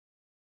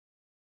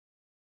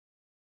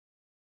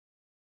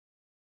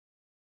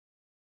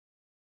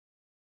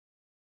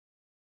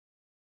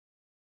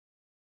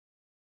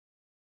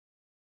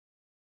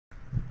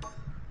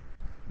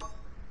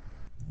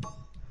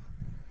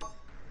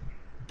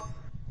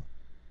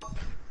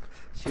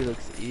She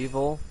looks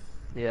evil.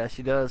 Yeah,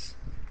 she does.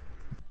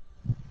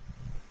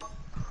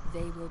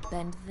 They will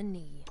bend the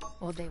knee,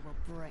 or they will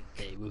break.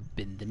 They will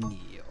bend the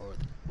knee, or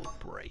they will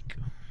break.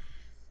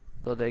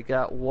 So they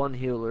got one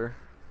healer.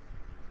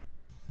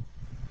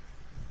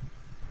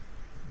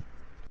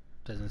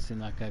 Doesn't seem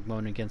like I'm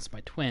going against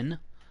my twin.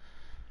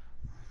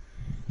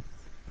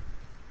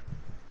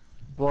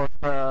 Well,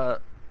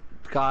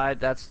 guy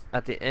that's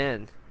at the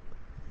end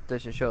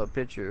doesn't show a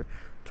picture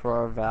to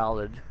our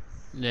valid.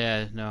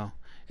 Yeah, no.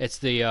 It's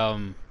the,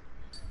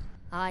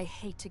 I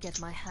hate to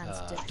get my hands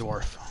dirty,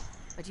 dwarf.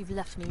 but you've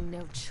left me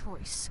no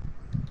choice.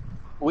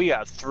 We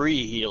got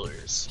 3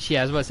 healers.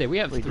 Yeah, I was about to say, we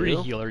have We 3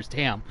 do? healers,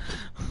 damn.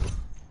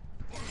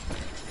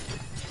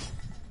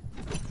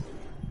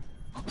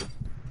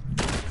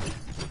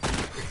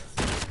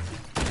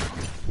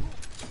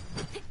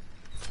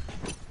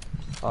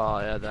 Oh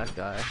yeah, that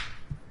guy.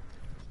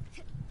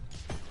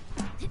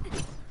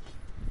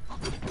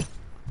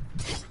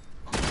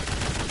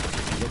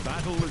 The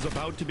battle is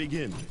about to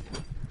begin.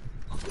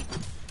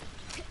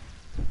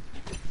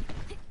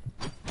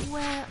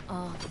 Where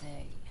are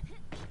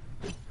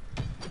they?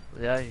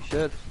 Yeah, you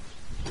should.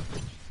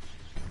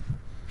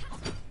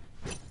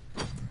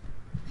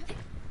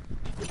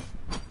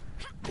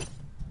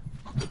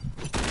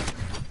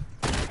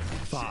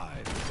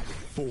 Five,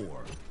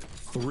 4,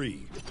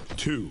 3,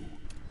 2,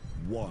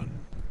 1.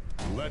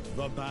 Let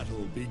the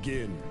battle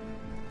begin.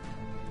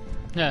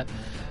 Yeah,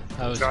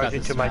 I was about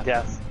Charging to to my smack.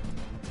 death.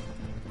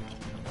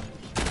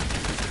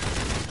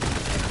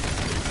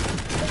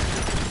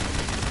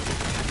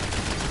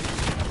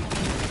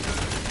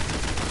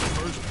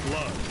 First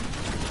blood.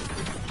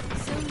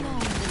 So long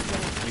was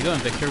there. Where you going,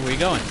 Victor? Where you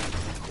going?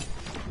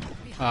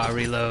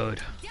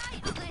 Reload.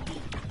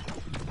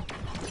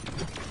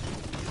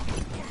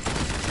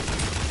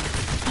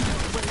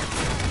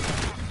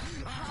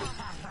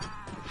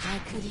 I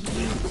could use you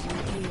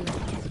healing.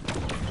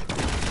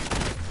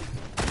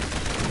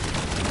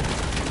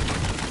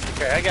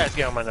 Okay, that guy's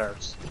getting on my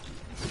nerves.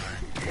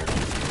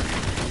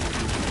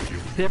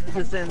 Pip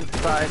is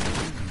inside.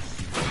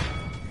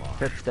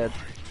 Pip's dead.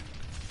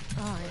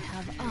 I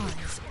have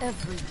eyes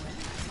everywhere.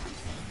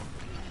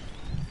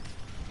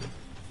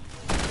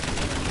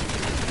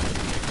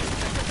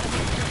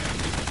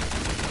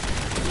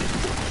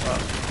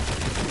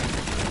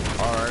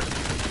 Hard.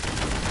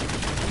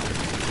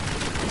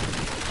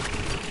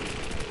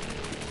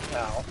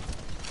 Ow.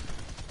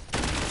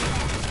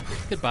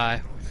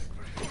 Goodbye.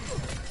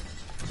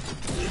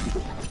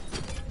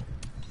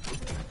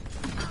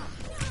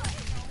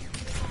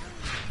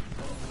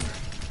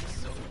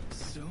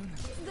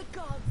 The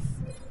gods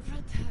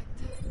protect.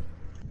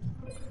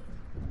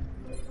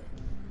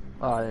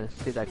 Oh, I didn't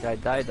see that guy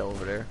died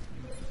over there.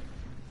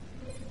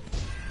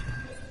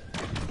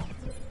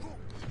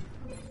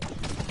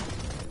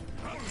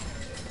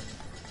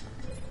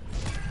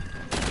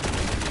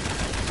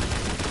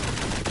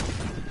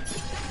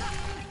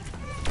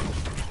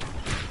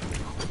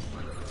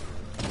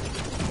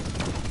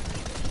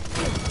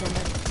 Give them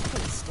a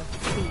taste of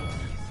fear.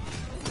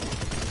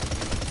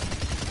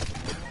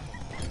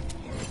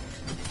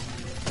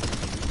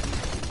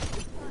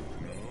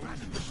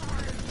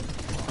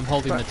 I'm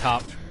holding the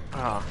top.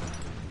 Ah.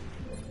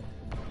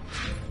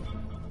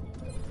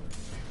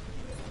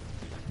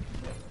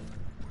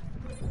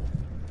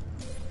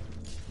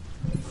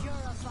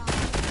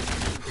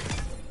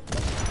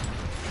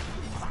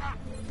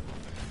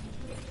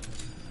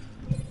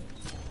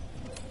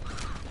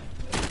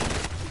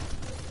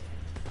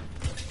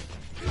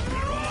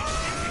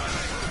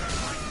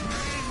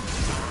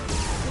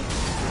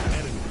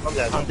 I'm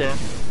dead. I'm dead.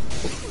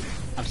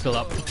 I'm still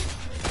up.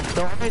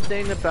 The only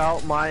thing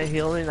about my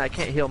healing, I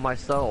can't heal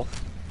myself.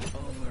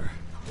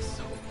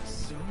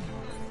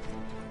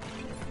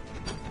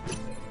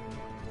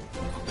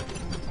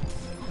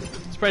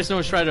 Surprised no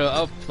one's tried to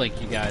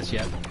uplink you guys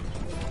yet. So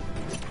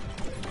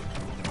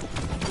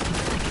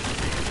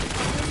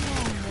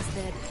long as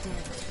they're dead.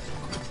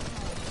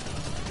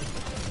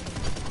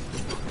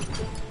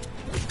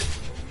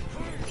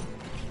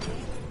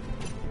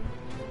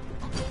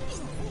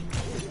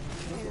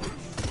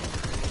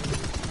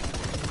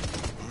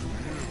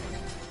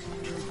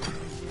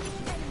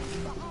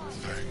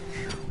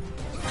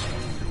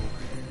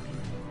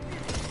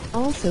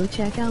 Also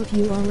check out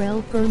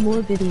URL for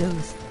more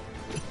videos.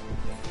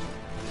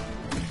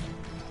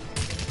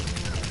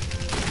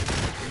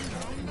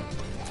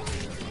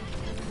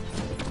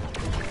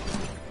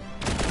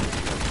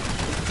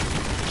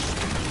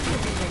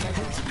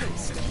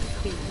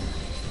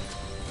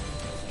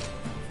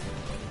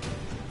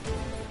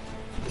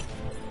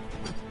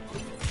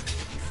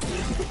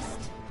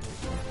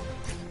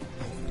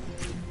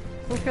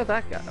 Look at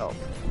that guy. Oh.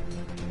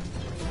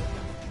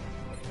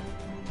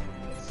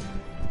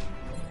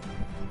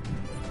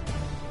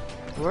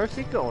 Where's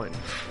he going?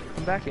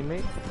 Come back here,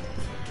 mate.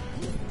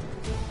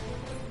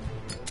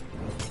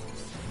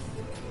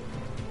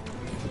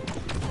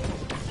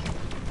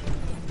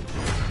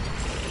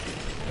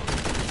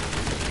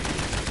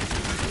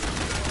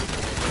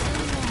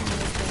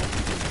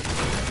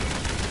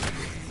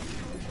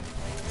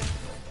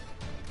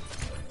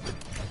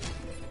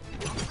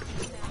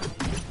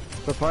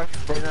 But part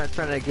they're not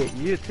trying to get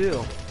you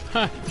too.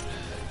 Huh.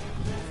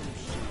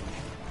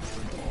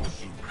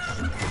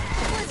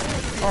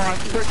 Oh, I'm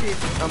turkey.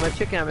 I'm a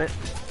chicken on it.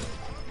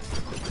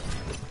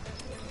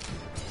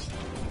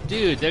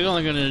 Dude, they're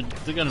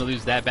gonna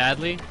lose that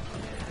badly.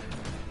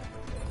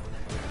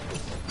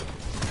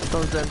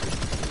 Comes in.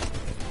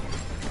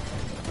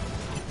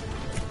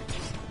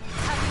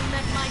 Have you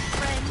met my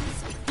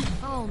friends?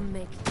 I'll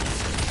make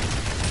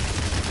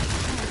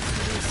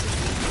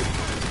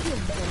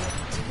give them a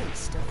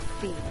taste of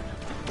fear.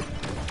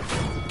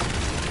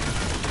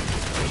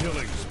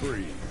 Killing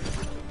spree.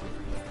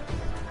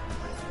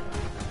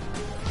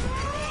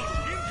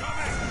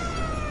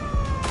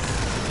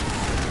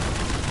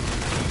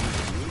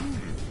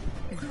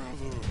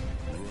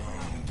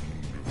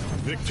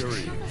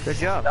 Victory. Good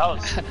job. That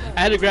was I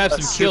had to grab A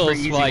some super kills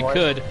easy while I one.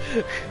 could.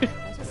 Let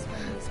us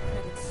find these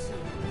credits soon.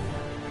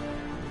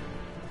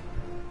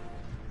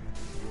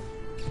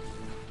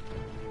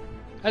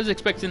 I was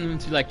expecting them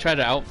to like try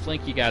to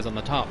outflank you guys on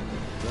the top.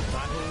 The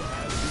battle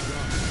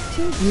has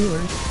begun. 2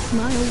 viewers,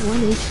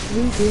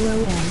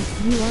 Smile1H30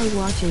 and you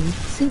are watching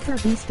Super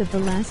Beast of the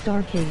Last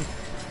Arcade.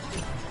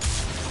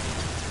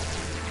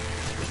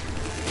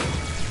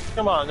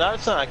 come on.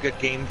 That's not a good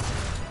game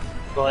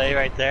play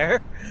right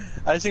there.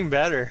 I think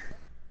better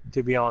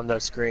to be on the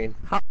screen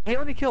He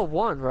only killed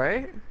one,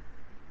 right?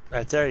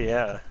 right there.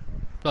 Yeah.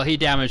 Well, he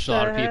damaged a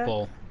lot of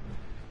people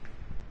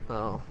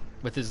Oh.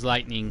 with his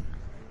lightning.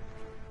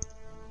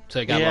 So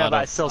he got a Yeah, lot but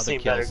I of still other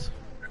seen better. kills.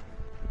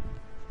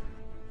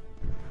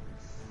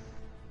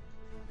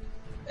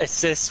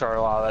 Assists are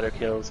a lot of other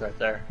kills right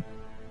there.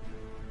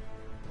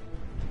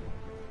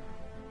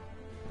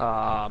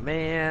 Aw,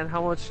 man,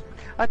 how much?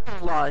 I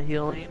did a lot of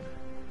healing.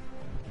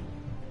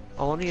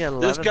 Only at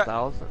This guy-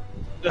 11,000.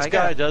 This I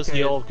guy got does good.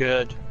 heal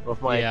good with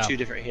my Yeah. 2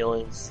 different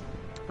healings.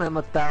 I'm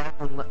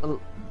 1,000, a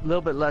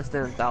little bit less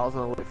than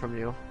 1,000 away from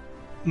you.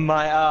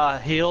 My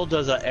heal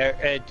does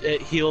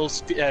it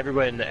heals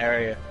everybody in the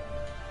area.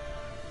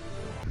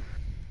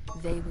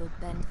 They will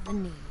bend the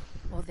knee,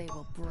 or they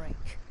will break.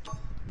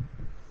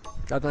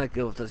 I'm not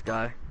good with this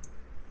guy.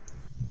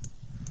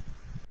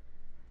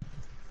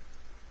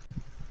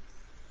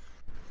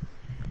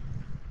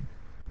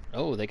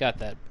 Oh, they got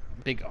that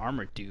big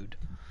armor dude.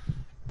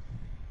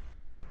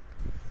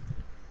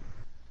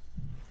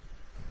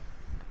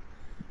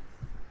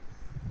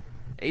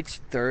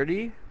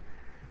 H30?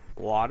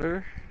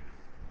 Water?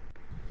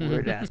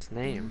 Weird ass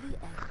name. In the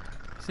end,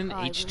 It's an I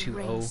will reign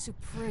H2O.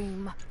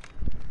 supreme.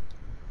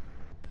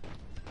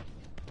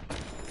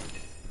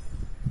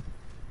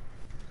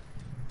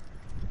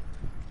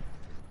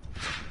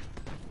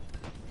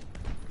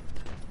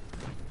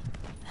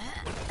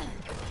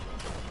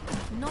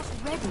 Not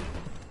ready.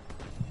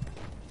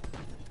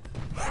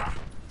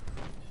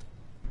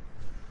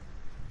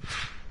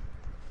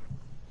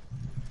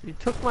 You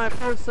took my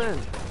person.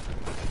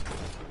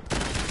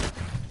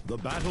 The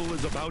battle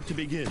is about to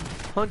begin.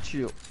 Punch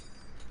you.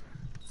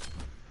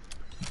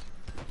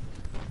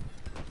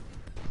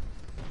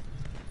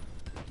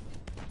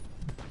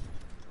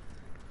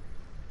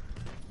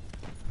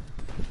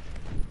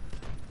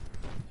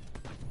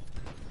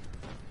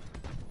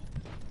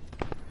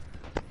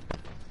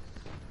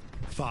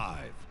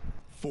 Five,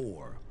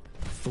 four,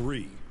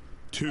 three,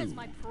 two, Where's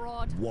my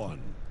prod? 1.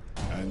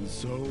 And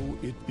so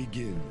it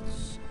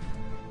begins.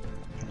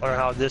 I wonder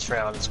how this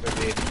round is going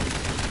to be.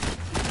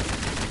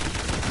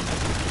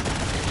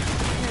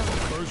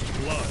 First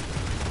blood.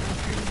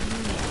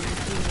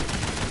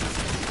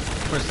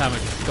 First time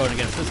I'm going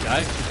against this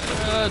guy.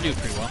 Do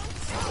pretty well.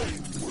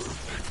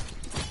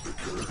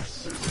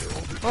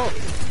 Oh,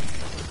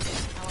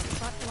 Our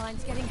front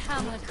line's getting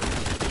hammered.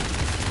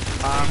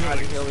 how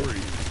to heal it.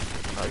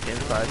 Okay,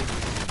 inside.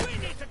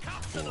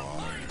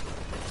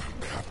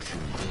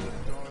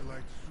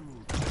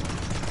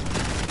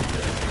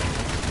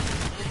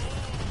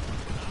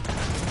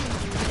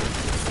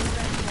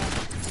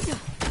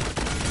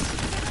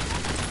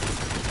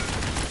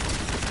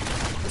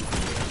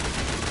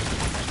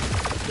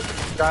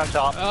 Drive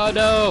top. Oh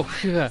no!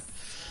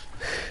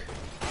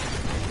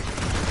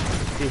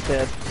 He's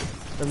dead.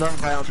 There's another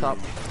guy on top.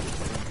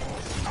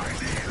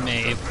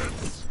 Maybe.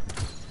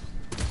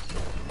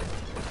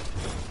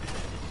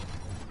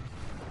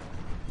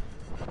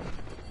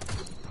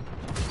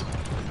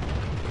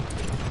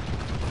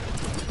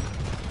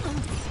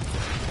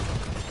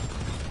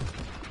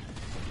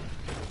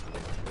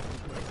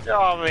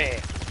 Oh man.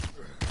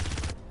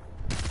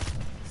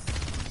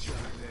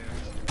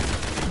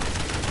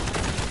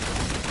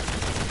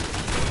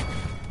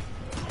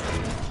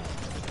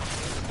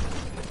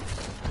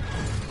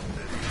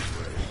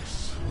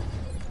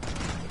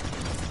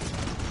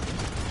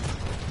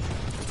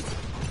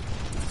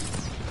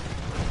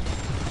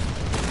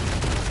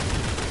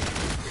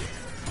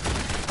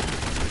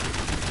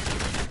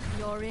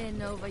 You're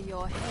in over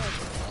your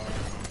head.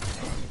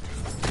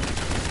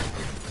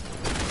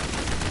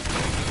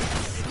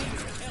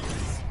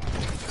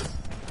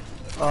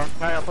 Oh,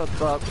 guy up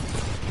top.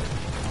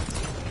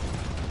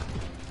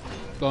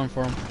 Going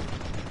for him.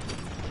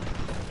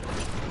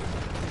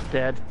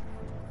 Dead.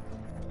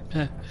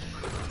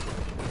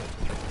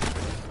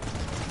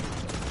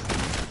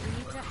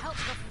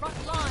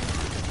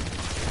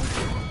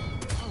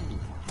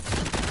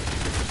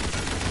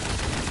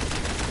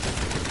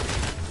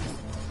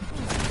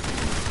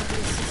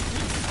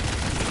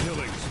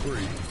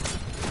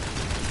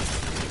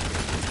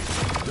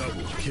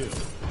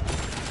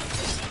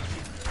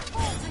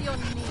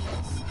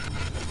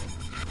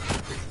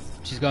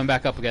 She's going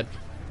back up again.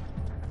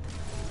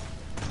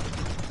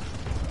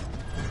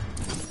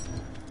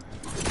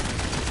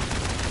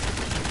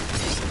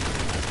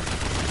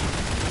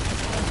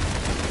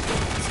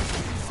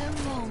 So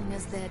long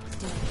as they're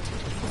dead.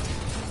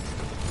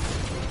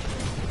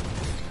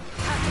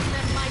 Have you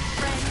met my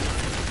friend?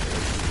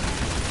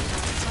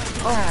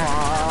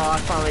 Oh, I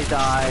finally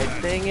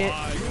died. Dang it.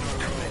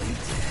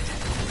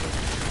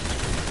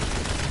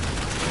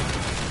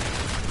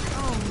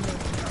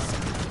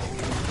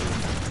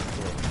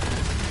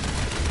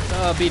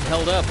 Being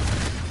held up.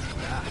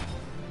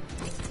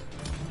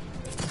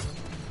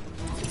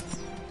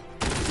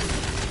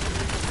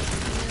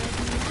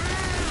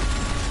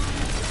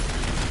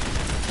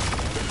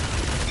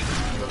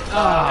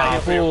 Ah,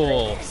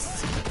 fool.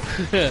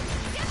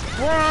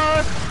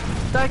 What?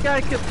 That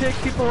guy could pick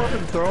people up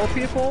and throw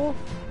people?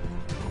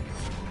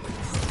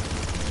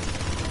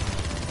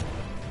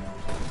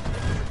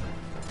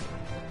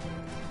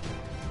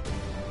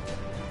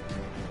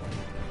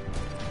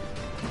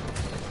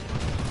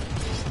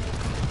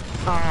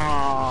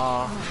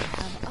 Ah.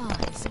 Have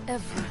eyes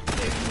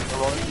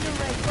everywhere.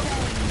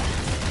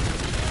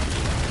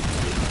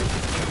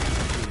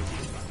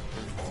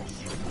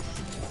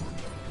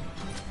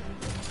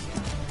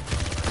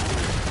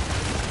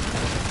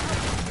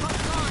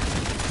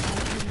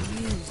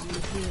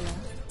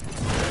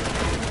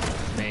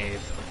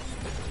 Maeve.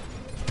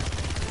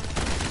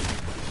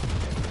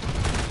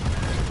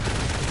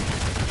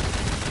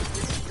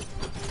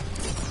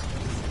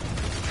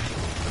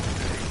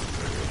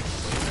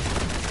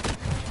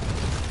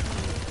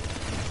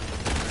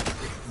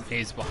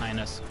 Maeve's behind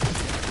us.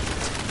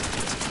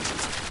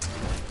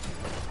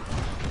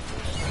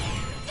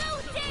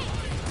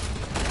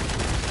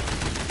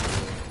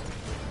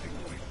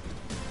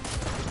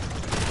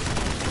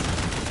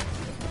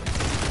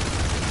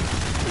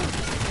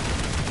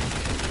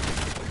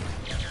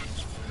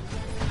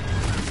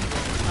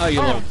 Oh, you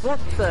Oh, little. what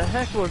the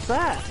heck was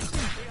that?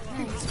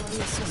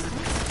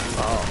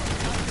 Oh.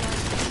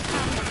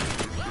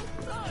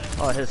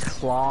 Oh, his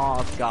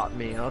claws got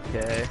me,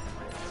 okay.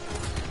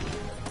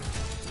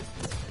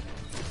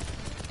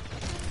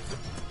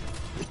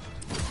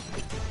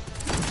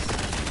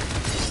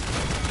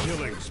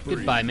 Killing spree.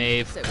 Goodbye,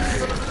 Maeve.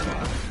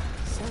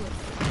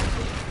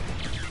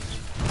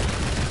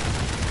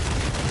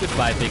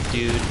 Goodbye, big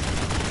dude.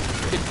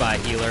 Goodbye,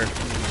 healer.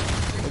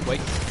 Oh,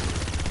 wait.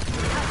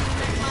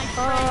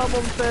 Oh, I'm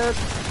on bed.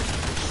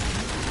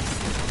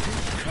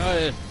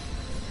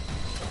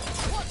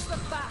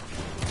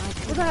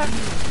 What the heck?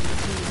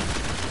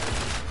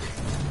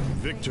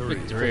 Victory.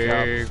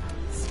 Victory.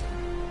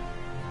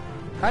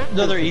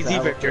 Another That easy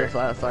was victory. as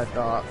last I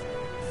thought.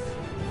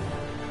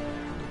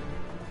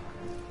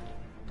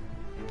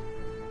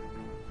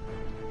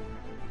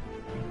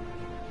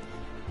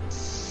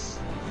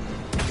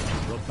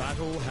 The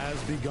battle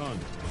has begun.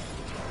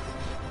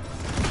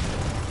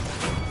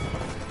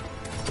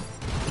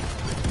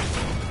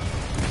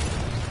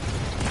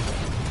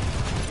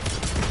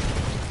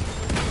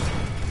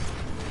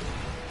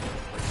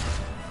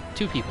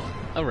 Two people.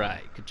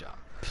 Alright, good job.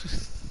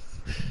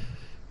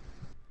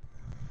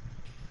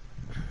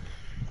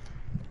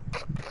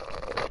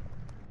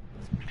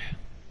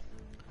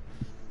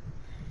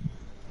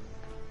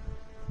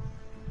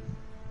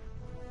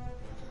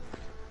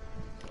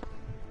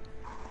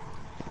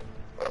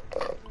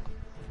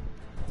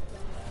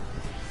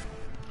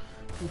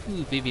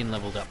 Woohoo, Vivian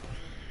leveled up.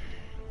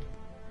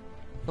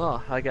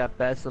 Oh, I got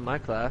best in my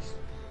class.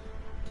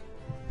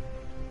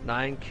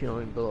 9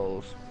 killing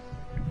blows.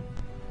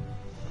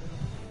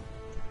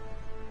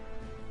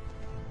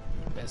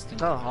 Best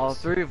in Oh, all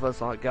class. 3 of us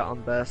got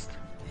on best.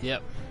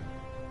 Yep.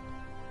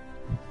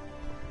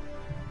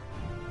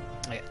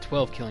 I got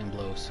 12 killing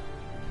blows.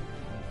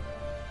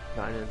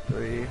 9 and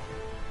 3.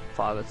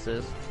 5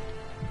 assists.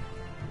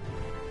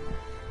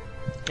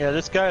 Yeah,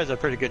 this guy is a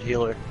pretty good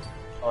healer.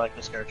 I like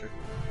this character.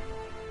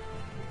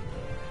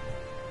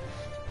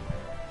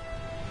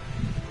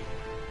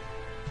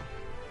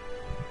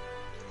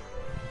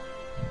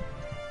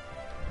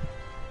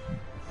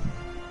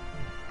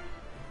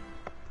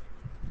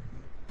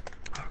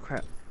 Oh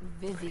crap.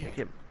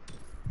 Vivian.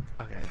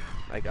 Okay,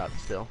 I got it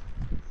still.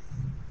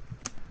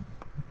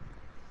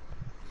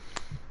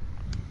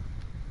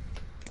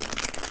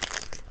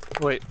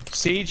 Wait,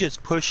 Siege is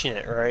pushing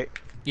it, right?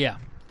 Yeah.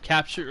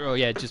 Capture. Oh,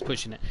 yeah, just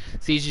pushing it.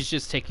 Siege is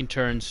just taking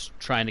turns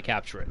trying to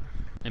capture it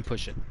and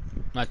push it.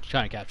 Not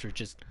trying to capture it,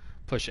 just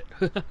push it.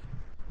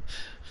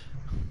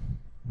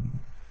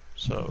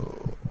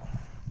 So,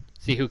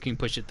 See who can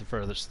push it the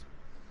furthest.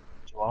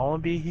 do I want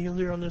to be a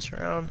healer on this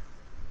round?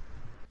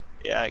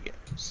 Yeah, I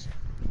guess.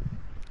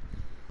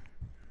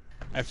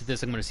 After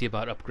this, I'm going to see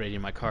about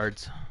upgrading my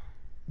cards.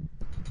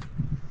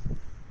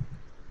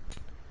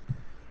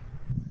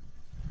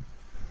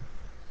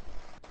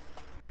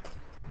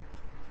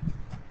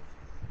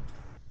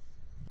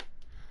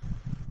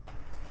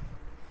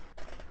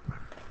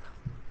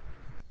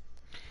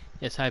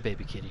 Yes, hi,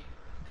 baby kitty.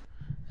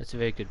 That's a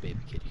very good baby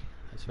kitty.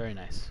 That's very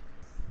nice.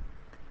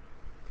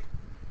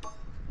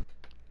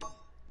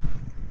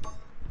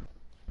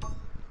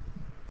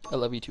 I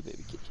love you too,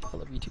 baby kitty. I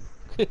love you too.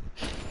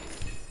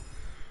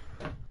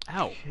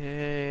 Ow.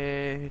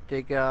 Okay,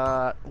 they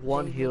got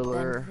one They will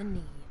healer. bend the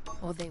knee,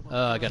 or they will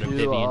I got a Two,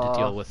 Vivian to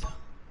deal with.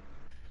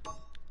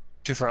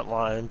 2 front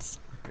lines.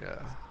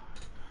 Yeah.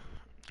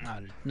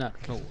 No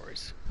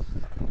worries.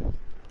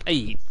 I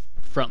eat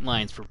front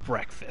lines for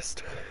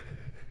breakfast.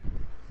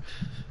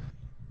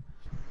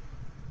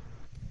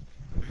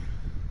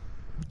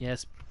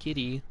 Yes,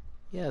 kitty.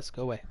 Yes,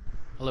 go away.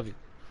 I love you.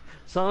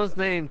 Someone's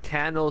named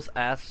Thanos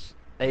AF.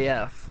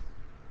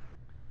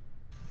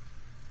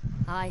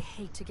 I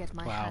hate to get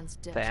my Wow. hands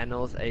dirty,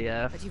 Thanos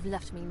AF. but you've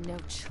left me no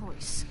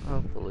choice.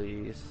 Oh,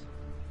 please.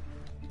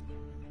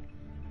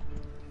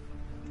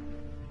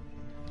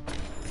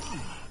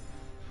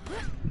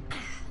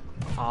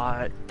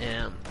 I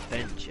am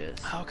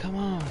vengeance. Oh, come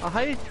on. Oh,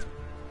 hi.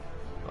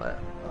 What?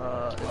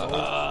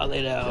 Lay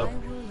I down. will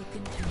look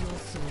into your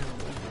soul.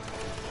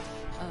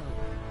 Oh,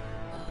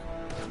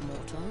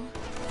 mortal.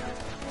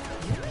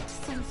 You read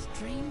some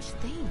strange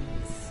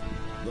things.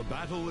 The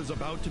battle is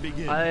about to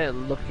begin. I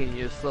am looking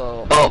you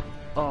so.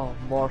 Oh,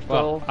 mortal.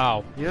 Well,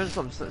 ow. You're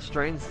doing some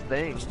strange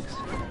things.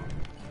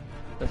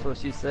 That's what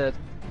she said.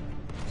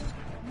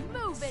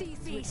 Move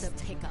it, beast! With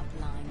the pickup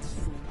lines,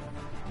 fool.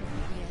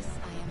 Yes,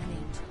 I am an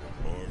angel.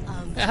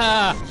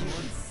 Ah!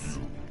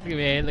 Look at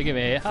me, look at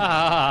me.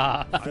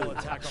 Ha I'll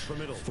attack up the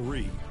middle.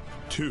 3,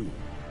 2,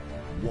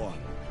 1.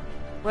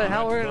 Wait,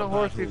 how are we The in a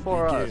horse battle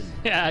before us? begins.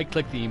 Yeah, I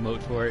clicked the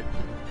emote for it.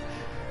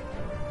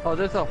 Oh,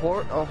 there's a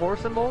horse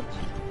emote?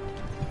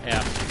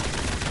 Yeah.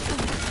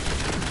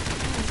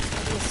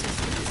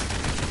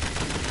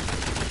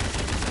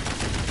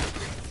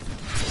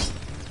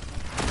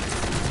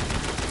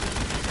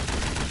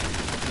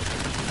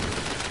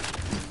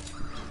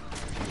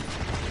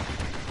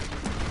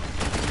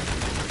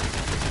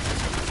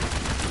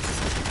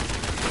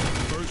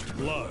 First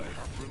blood.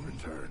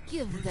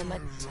 Give them a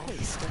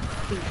taste of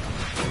fear.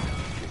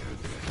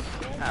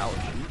 Ouch.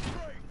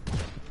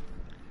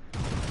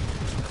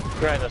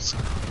 Grant us.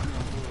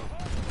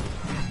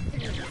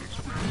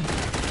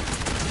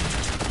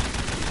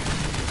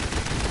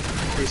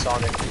 He's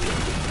on it.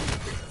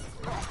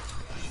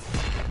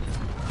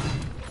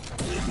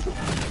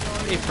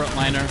 Hey,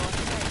 frontliner.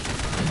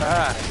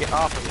 Ah, get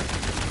off of me.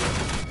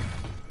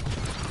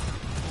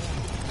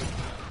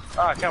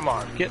 Ah, come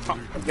on. Get the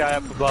guy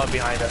up above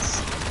behind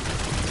us.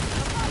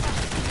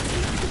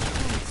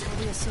 Thanks for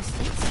the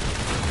assistance.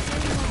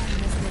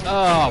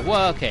 Oh,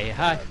 well, okay.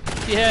 Hi.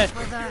 Yeah,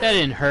 that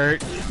didn't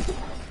hurt.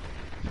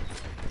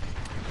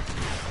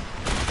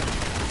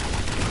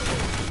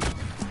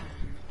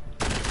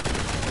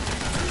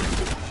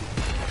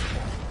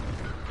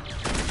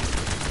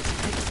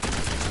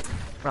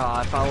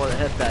 Oh, if I would have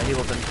hit that, he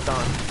would have been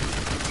stunned.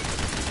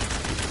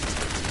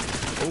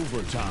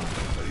 Overtime.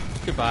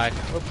 Goodbye.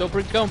 Oh, don't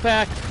bring going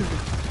back.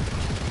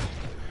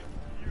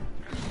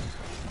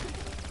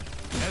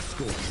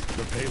 Escort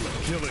the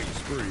payload. Killing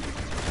spree.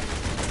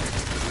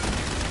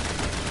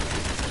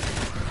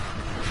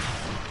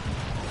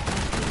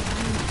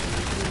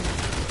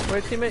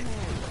 Wait, teammate.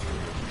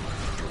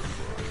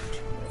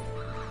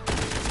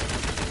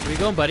 Where you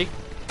going, buddy?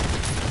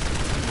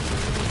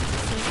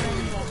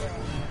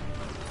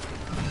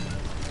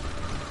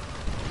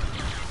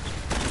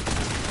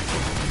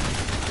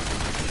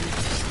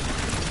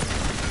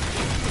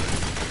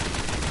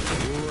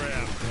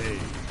 Rampage.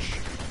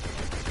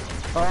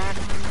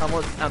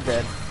 I'm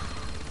dead.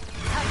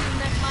 Have you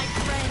met my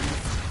friends?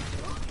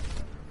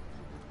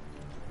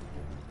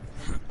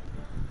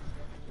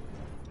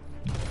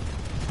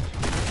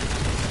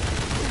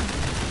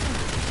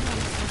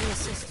 Thanks for the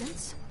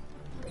assistance.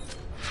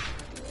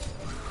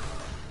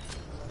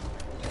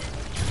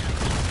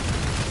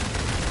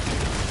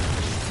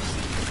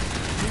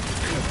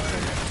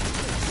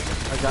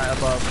 I got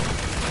above.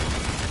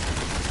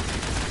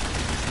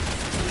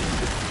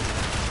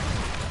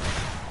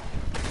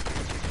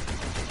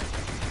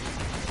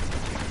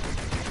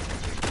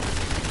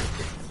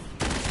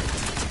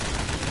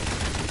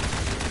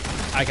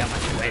 I got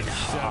my way.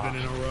 7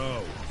 in a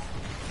row.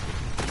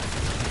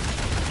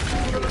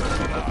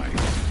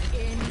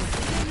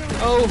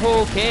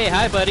 Oh, okay.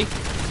 Hi, buddy.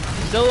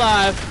 Still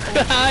alive.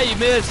 You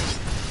missed.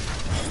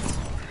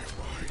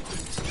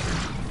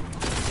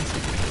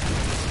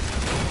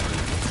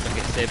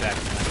 Okay, stay back.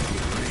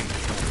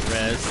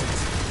 Res.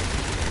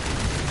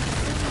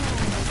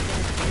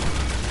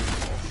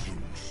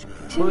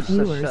 Two Who's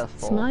viewers,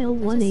 successful?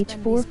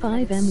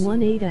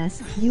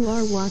 Smile1H45M18S, you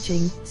are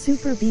watching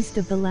Super Beast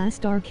of the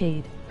Last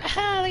Arcade.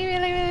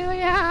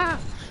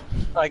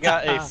 I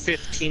got a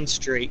 15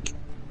 streak.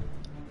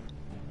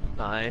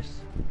 Nice.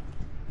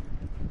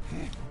 I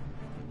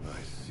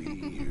see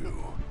you.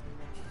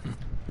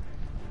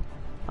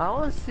 I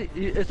want to see.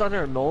 It's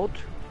under emote,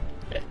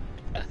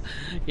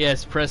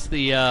 Yes, press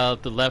the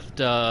left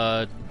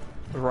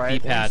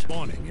right? D-pad.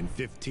 Spawning in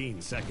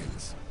 15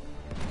 seconds.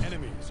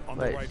 Enemies on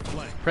Wait. the right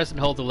flank. Press and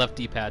hold the left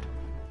D-pad.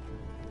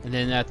 And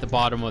then at the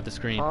bottom of the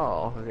screen.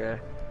 Oh, okay.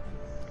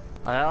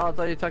 I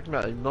thought you were talking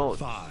about emote.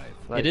 5,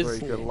 Like it is. where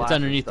you could laugh It's and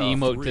underneath the stuff.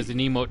 emote. There's an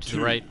emote to the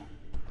 2, right.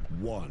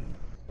 1.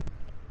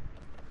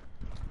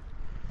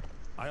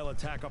 I'll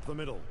attack up the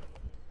middle.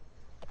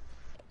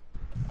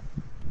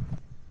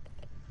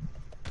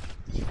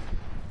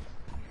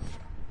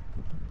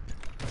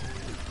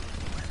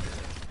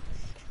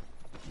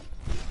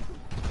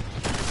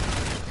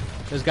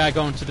 There's a guy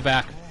going to the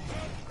back.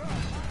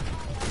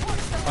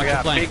 I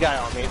got a big guy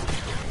on me.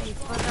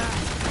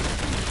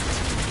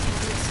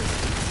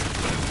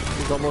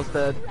 He's almost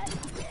dead.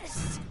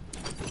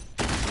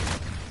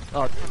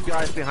 Oh, two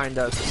guys behind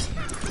us.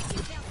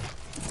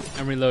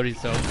 I'm reloading,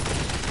 so.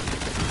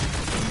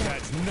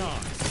 That's 9 in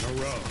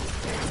a row.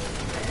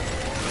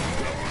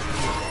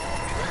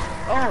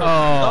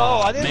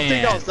 Oh, I didn't man.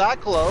 think I was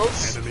that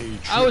close. Enemy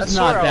I was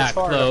I not swear I was that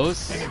farther.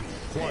 close.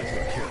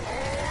 quadra kill.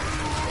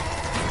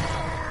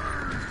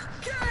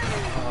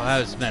 Oh, that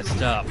was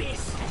messed up.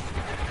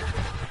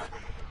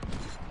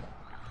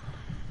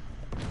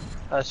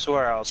 I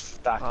swear I was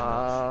back.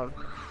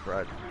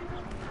 Right.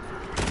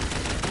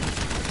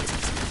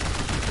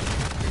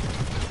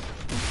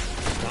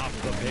 Stop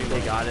the payload.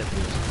 They got it.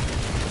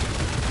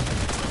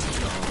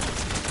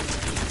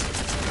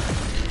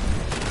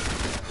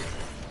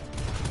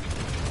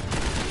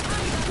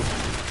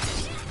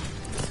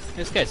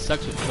 This guy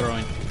sucks with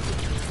throwing.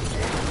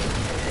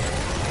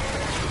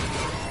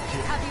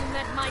 Have you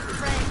met my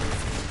friends?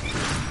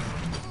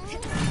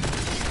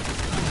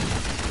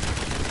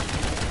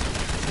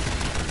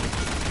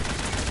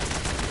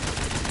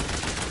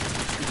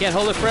 You can't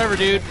hold it forever,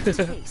 dude.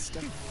 Taste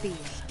of fear.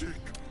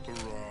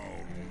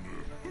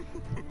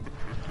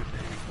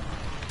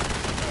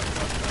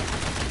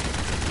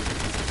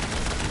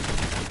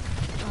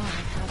 I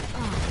have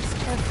eyes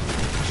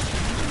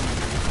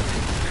everywhere.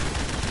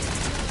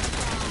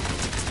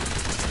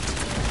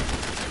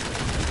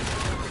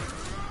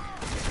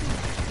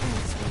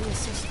 Thanks for the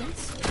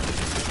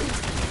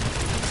assistance.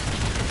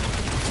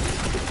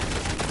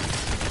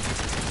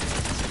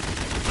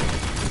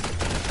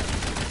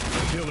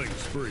 Killing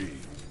spree.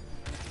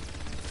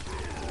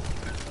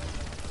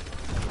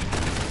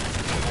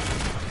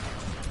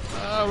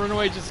 Oh, run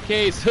away just in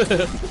case.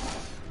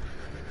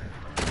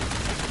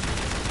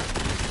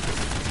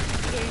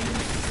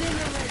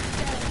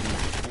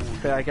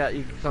 Okay, I got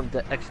you some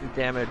extra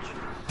damage.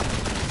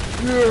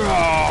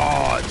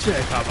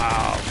 Check him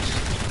out.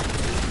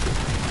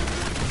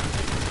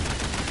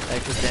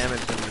 Extra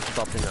damage and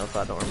something else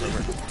I don't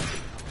remember.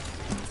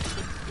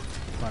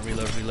 Come on,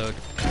 reload, reload.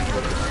 That's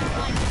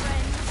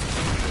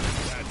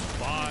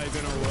 5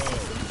 in a row.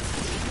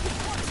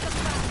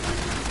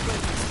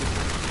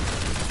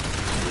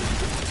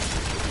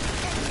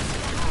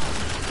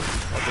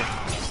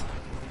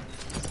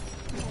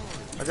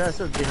 I got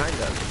still behind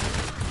us.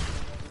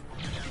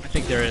 I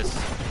think there is.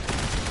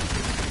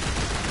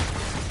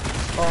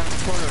 Oh,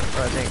 corner,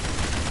 I think.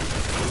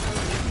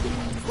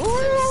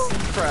 Ooh,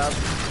 crap.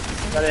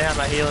 I didn't have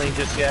my healing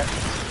just yet.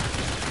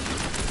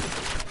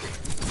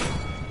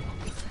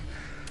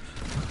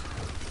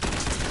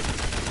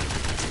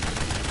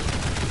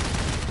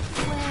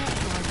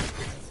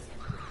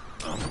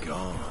 I'm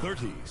gone.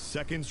 30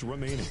 seconds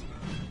remaining.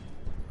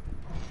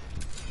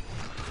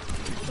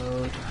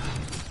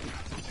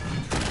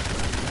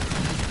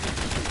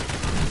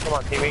 Come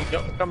on,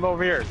 teammate. Come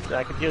over here.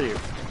 I can heal you.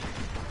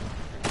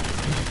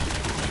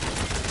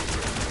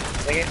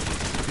 Dang it.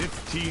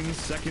 15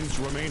 seconds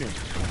remaining.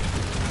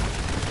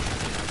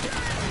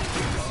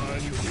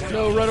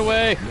 No, run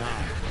away. 9,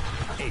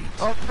 8,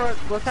 Oh, crap,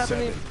 what's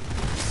happening?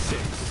 7,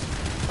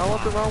 6, I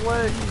went the wrong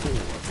way. 4,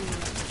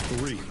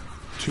 3,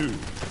 2, 1.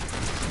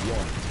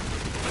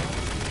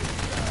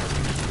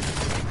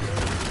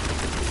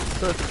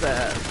 So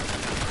sad.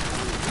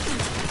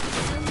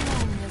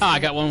 Ah, I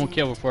got one more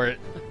kill before it.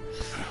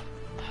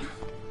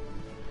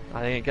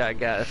 I think I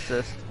got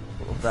assist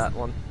with that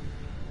one.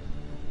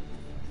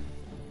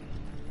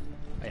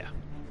 Oh, yeah.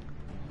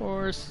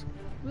 Horse.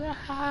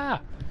 Ah.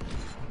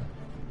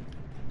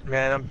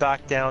 Man, I'm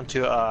back down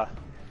to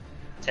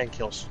 10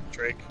 kills,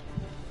 Drake.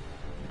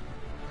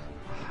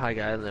 I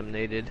got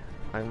eliminated.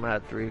 I'm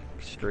at 3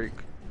 streak.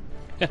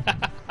 I'm an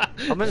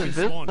Respawn.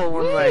 invisible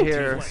one right 15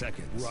 here.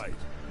 seconds. Right.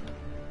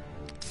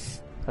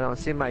 I don't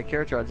see my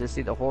character, I just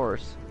see the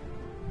horse.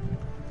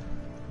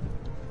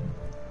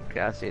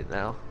 Okay, I see it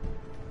now.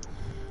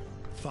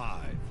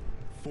 5,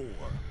 4,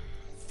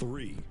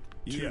 3,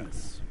 2,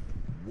 yes.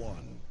 1.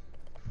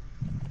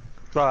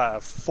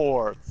 5,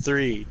 4,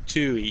 3,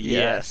 2,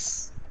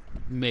 yes.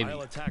 Maybe.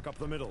 I'll attack up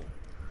the middle.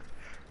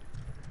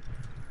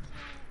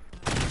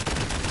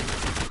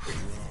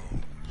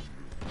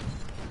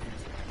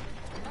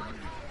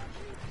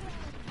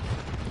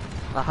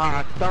 Aha,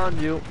 I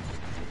found you.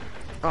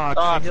 Oh, I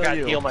Oh, I can't forgot heal to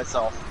you. heal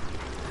myself.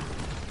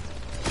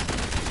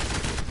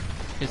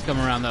 He's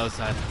coming around the other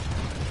side.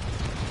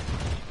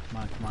 Come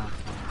on, come on,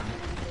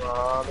 come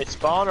on. They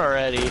spawned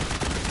already.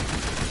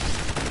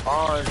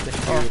 On.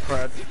 Oh,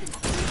 crap.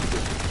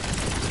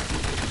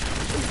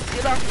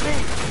 Get off me!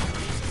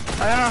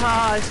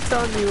 Ah, I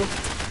stunned you.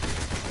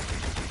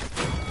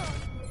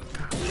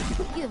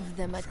 Give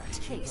them a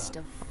taste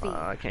of fear.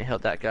 I can't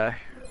help that guy.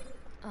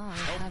 I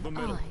the have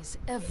middle. eyes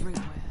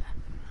everywhere.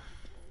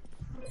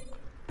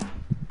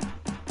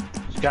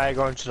 Guy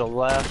going to the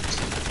left.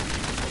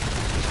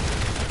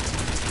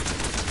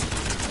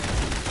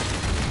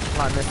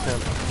 Oh, I missed him.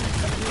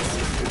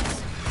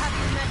 Have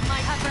you met my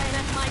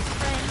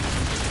friend?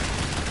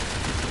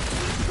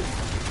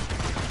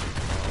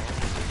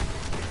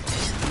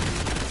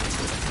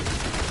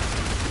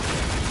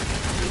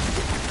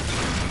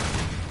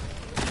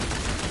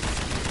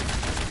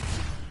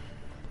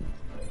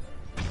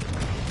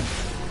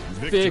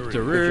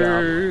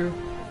 Victory!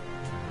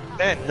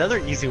 Man, another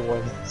easy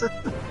one. There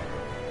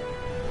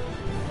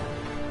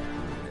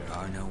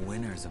are no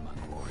winners among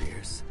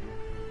warriors,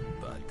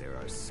 but there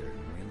are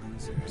certainly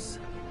losers.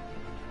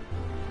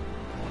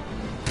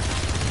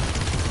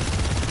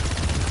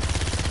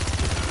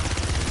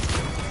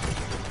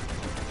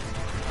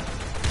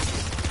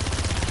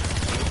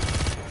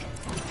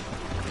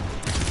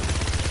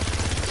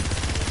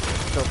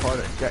 So far,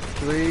 I got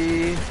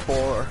 3,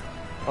 4.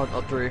 Oh,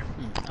 no, 3.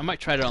 I might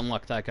try to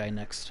unlock that guy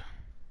next.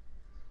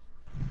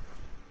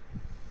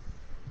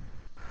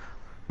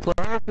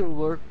 Players who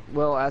work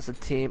well as a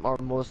team are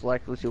most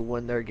likely to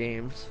win their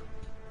games.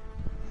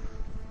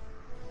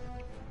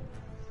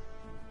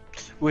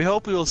 We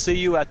hope we will see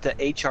you at the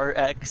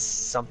HRX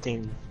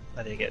something.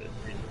 I didn't get it.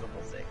 Read the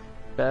whole thing.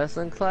 Best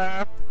in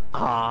class?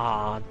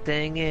 Ah,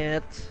 dang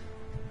it.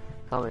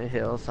 How many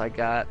hills? I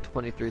got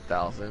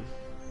 23,000.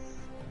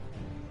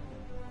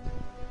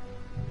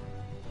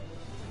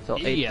 So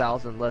Yeah,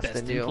 8,000 less Best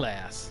than in you.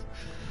 class.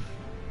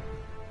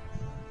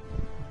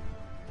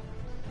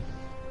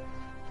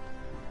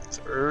 It's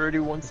already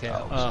Okay,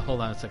 1,000.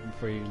 hold on a second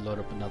before you load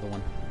up another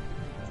one.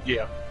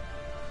 Yeah.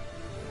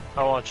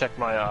 I want to check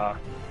my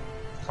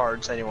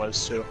cards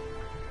anyways too.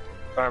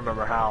 I don't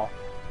remember how.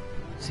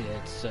 See,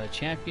 it's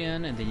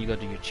champion, and then you go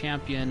to your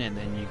champion, and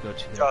then you go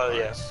to their Oh,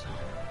 yeah. cards.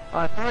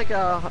 I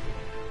feel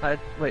like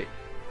wait,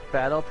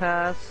 battle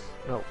pass?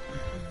 No,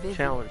 Vivid.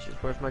 challenges.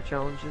 Where's my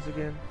challenges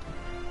again?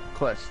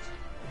 Quest.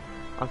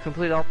 I'm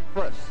complete all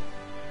quests.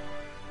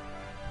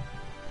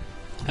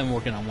 I'm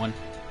working on one.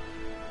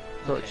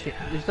 So Okay.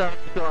 you start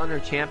to go under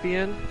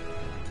champion.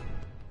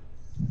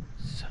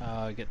 That's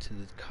how I get to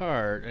the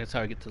card. That's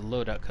how I get to the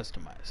loadout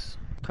customize.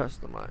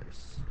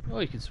 Customize. Oh,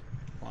 you can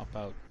swap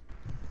out.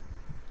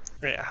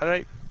 Yeah, how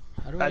do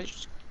How do I I?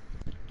 just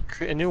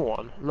create a new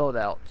one?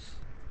 Loadouts.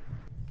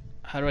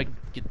 How do I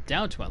get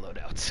down to my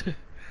loadouts?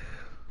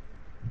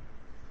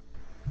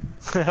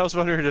 I was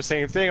wondering the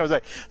same thing. I was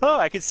like, oh,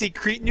 I can see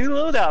create new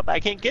loadout, but I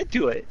can't get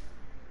to it.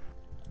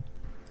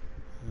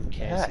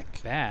 Okay, Heck.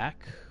 so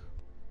back.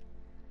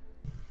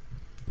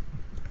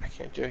 I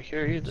can't do it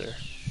here either.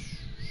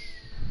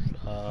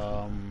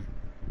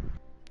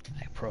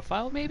 Like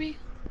profile maybe?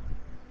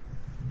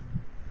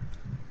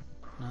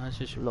 No, it's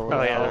just your Loadout. profile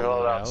Oh,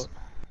 yeah, loadouts.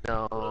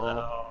 No,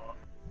 Oh.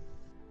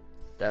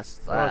 that's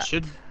that. Well, it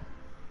should.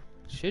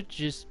 Should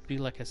just be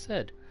like I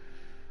said.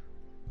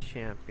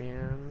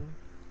 Champion.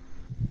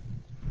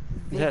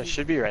 Yeah, it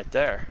should be right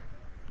there.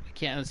 I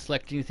can't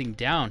select anything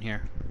down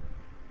here.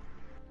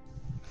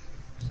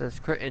 Says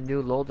create a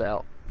new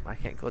loadout. I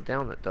can't go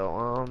down it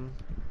though.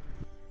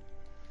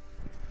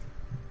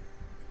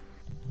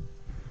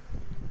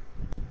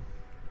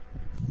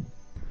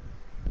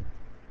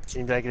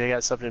 Seems like they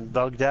got something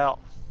bugged out.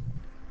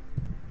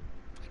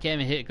 I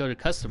can't even hit go to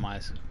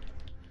customize.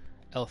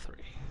 L3.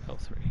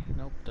 L3.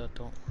 Nope, that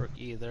don't work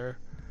either.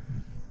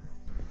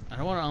 I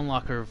don't want to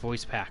unlock her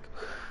voice pack.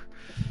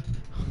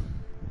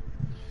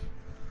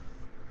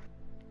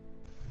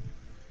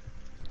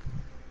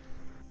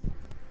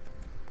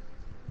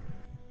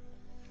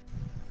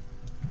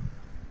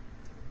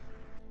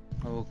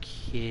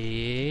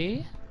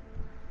 Okay.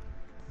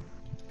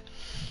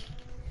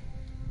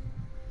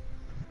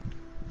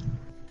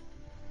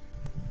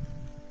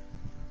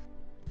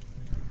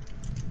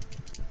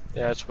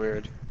 Yeah, that's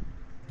weird.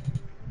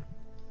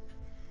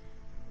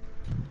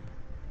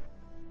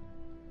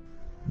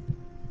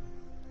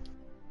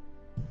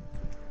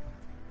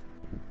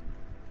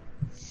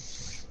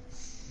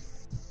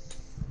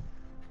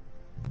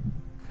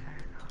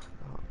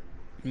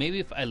 Maybe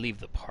if I leave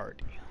the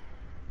party.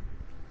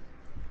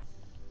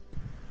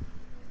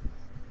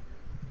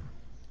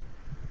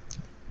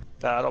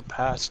 Battle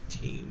Pass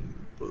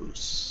Team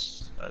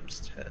Boost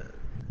times 10.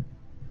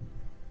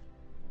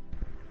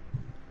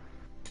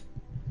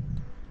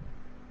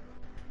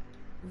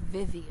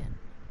 Vivian.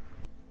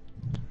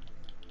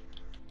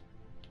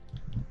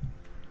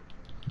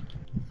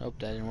 Nope,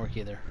 that didn't work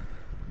either.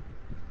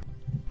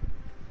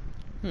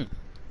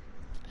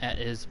 That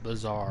is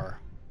bizarre.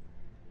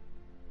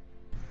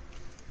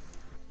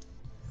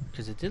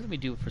 Because it did let me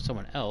do it for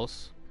someone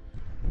else.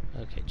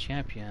 Okay,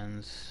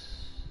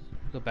 champions.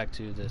 Go back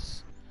to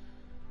this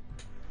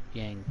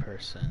Yang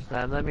person.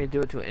 Let me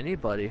do it to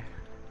anybody.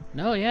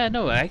 No, yeah,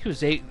 no. I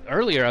was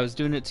earlier. I was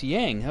doing it to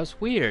Yang. That was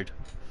weird.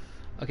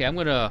 Okay, I'm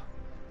gonna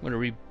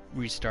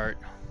restart.